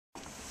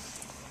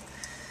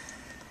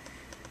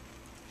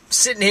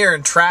sitting here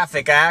in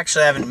traffic. I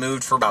actually haven't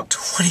moved for about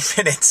 20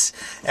 minutes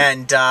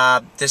and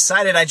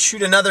decided I'd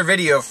shoot another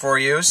video for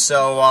you.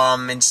 So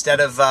instead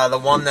of the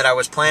one that I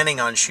was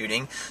planning on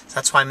shooting,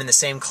 that's why I'm in the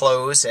same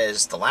clothes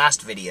as the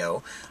last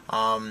video.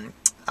 And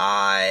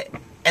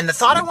the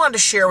thought I wanted to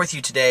share with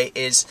you today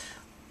is,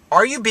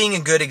 are you being a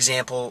good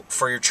example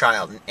for your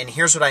child? And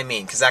here's what I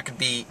mean, because that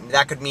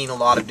could mean a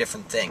lot of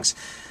different things.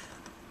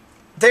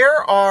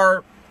 There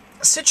are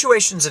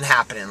situations that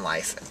happen in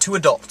life to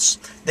adults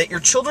that your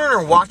children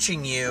are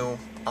watching you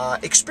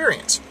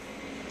experience.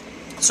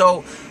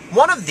 So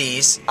one of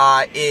these,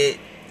 it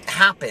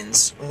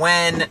happens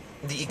when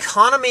the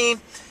economy,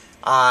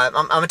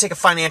 I'm going to take a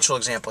financial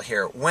example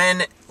here.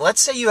 When,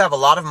 let's say you have a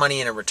lot of money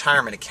in a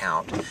retirement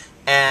account,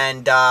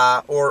 and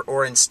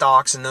or in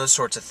stocks and those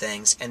sorts of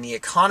things, and the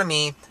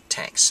economy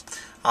tanks.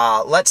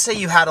 Let's say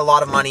you had a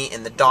lot of money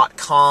in the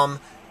 .com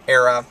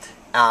era,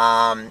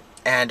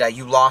 and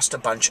you lost a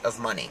bunch of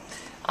money.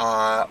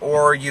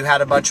 Or you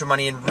had a bunch of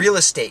money in real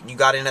estate, and you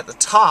got in at the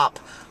top,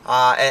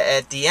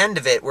 at the end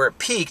of it, where it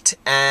peaked,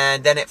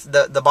 and then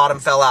the bottom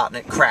fell out and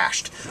it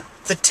crashed.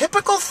 The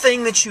typical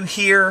thing that you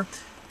hear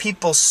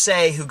people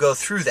say who go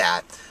through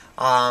that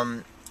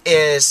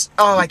is,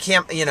 oh, I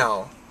can't,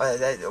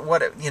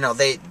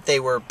 they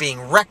were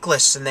being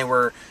reckless, and they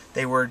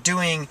were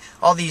doing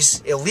all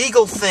these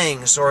illegal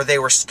things, or they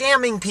were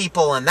scamming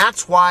people, and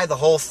that's why the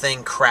whole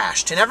thing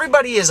crashed. And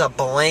everybody is a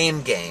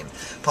blame game.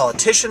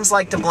 Politicians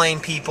like to blame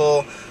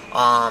people.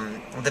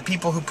 The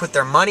people who put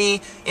their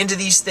money into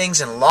these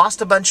things and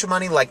lost a bunch of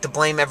money like to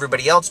blame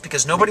everybody else,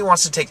 because nobody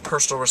wants to take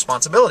personal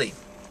responsibility.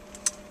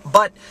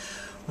 But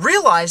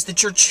realize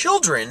that your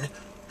children,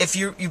 if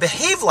you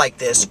behave like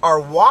this, are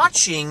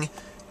watching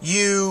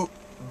you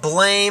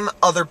blame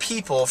other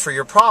people for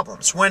your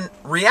problems, when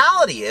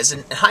reality is,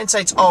 and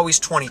hindsight's always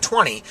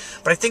 20/20,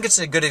 but I think it's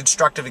a good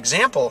instructive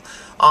example.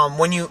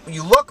 When you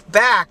look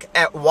back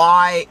at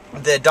why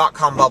the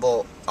 .com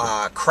bubble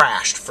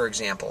crashed, for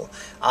example,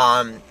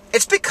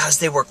 it's because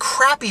they were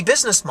crappy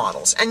business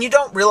models, and you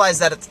don't realize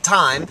that at the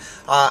time,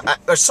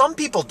 or some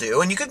people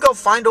do, and you could go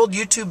find old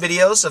YouTube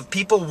videos of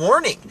people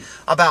warning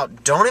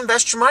about, don't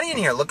invest your money in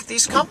here. Look at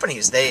these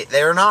companies.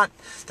 They're not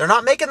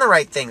making the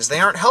right things. They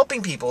aren't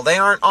helping people. They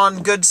aren't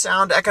on good,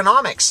 sound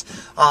economics.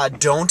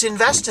 Don't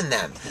invest in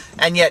them.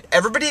 And yet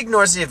everybody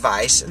ignores the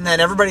advice, and then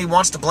everybody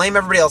wants to blame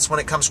everybody else when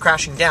it comes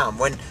crashing down,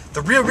 when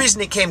the real reason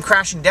it came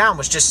crashing down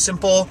was just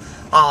simple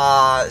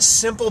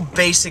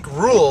basic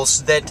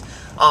rules that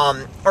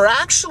are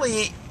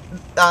actually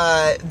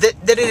that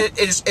it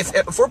is,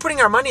 if we're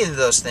putting our money into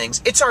those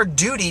things, it's our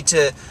duty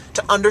to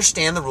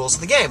understand the rules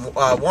of the game.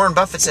 Warren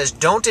Buffett says,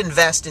 don't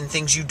invest in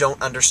things you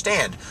don't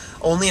understand.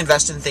 Only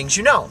invest in things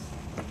you know.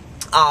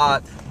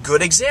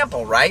 Good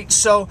example, right?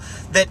 So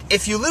that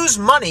if you lose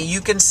money,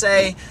 you can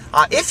say,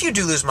 if you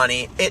do lose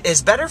money, it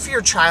is better for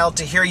your child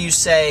to hear you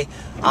say,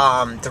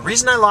 the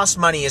reason I lost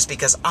money is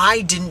because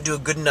I didn't do a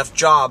good enough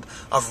job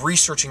of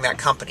researching that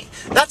company.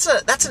 That's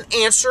an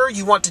answer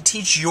you want to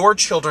teach your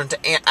children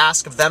to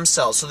ask of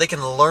themselves, so they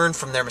can learn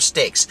from their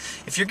mistakes.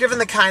 If you're given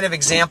the kind of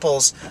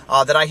examples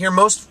that I hear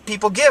most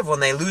people give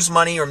when they lose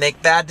money or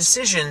make bad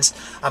decisions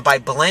by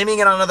blaming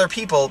it on other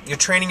people, you're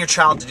training your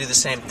child to do the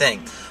same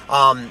thing.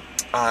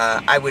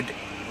 I would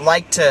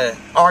like to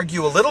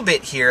argue a little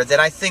bit here that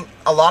I think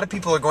a lot of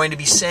people are going to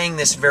be saying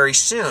this very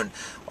soon,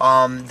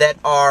 that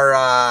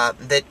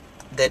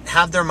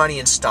have their money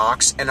in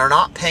stocks and are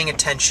not paying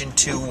attention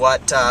to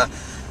what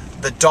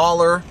the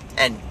dollar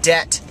and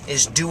debt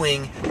is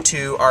doing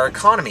to our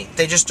economy.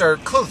 They just are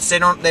clueless.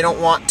 They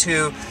don't want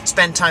to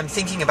spend time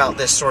thinking about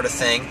this sort of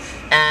thing.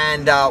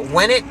 And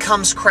when it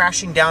comes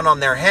crashing down on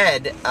their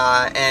head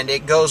and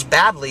it goes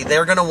badly,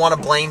 they're going to want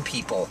to blame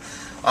people.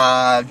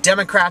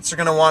 Democrats are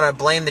going to want to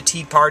blame the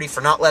Tea Party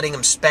for not letting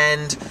them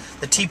spend.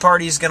 The Tea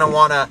Party is going to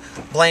want to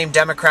blame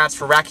Democrats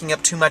for racking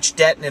up too much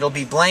debt, and it'll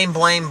be blame,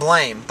 blame,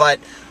 blame. But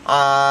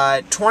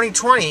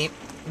 2020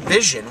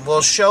 vision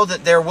will show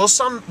that there will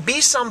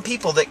be some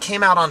people that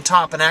came out on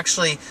top and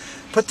actually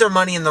put their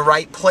money in the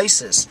right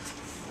places,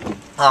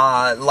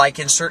 like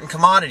in certain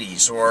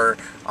commodities or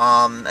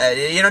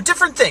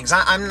different things.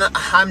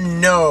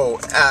 I'm no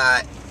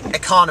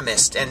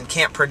economist and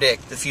can't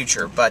predict the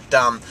future, but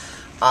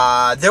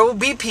there will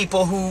be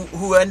people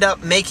who end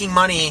up making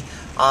money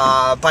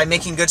by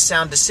making good,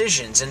 sound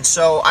decisions. And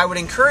so I would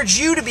encourage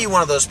you to be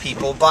one of those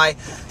people by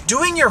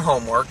doing your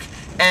homework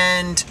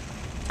and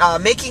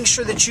making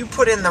sure that you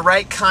put in the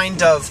right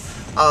kind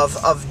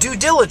of due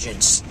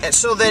diligence, and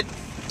so that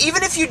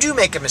even if you do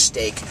make a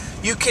mistake,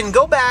 you can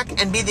go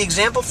back and be the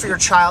example for your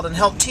child and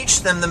help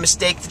teach them the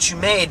mistake that you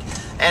made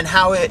and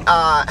how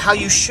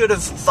you should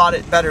have thought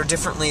it better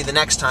differently the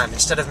next time,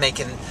 instead of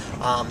making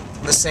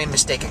the same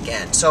mistake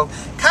again. So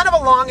kind of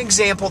a long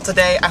example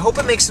today. I hope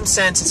it makes some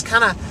sense. It's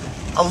kind of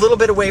a little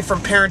bit away from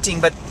parenting,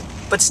 but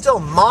still,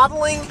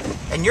 modeling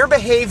and your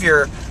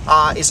behavior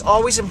is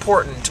always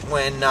important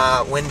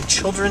when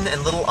children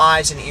and little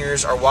eyes and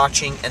ears are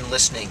watching and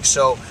listening.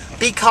 So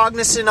be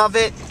cognizant of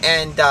it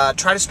and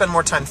try to spend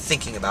more time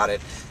thinking about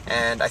it.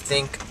 And I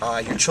think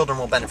your children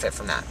will benefit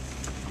from that.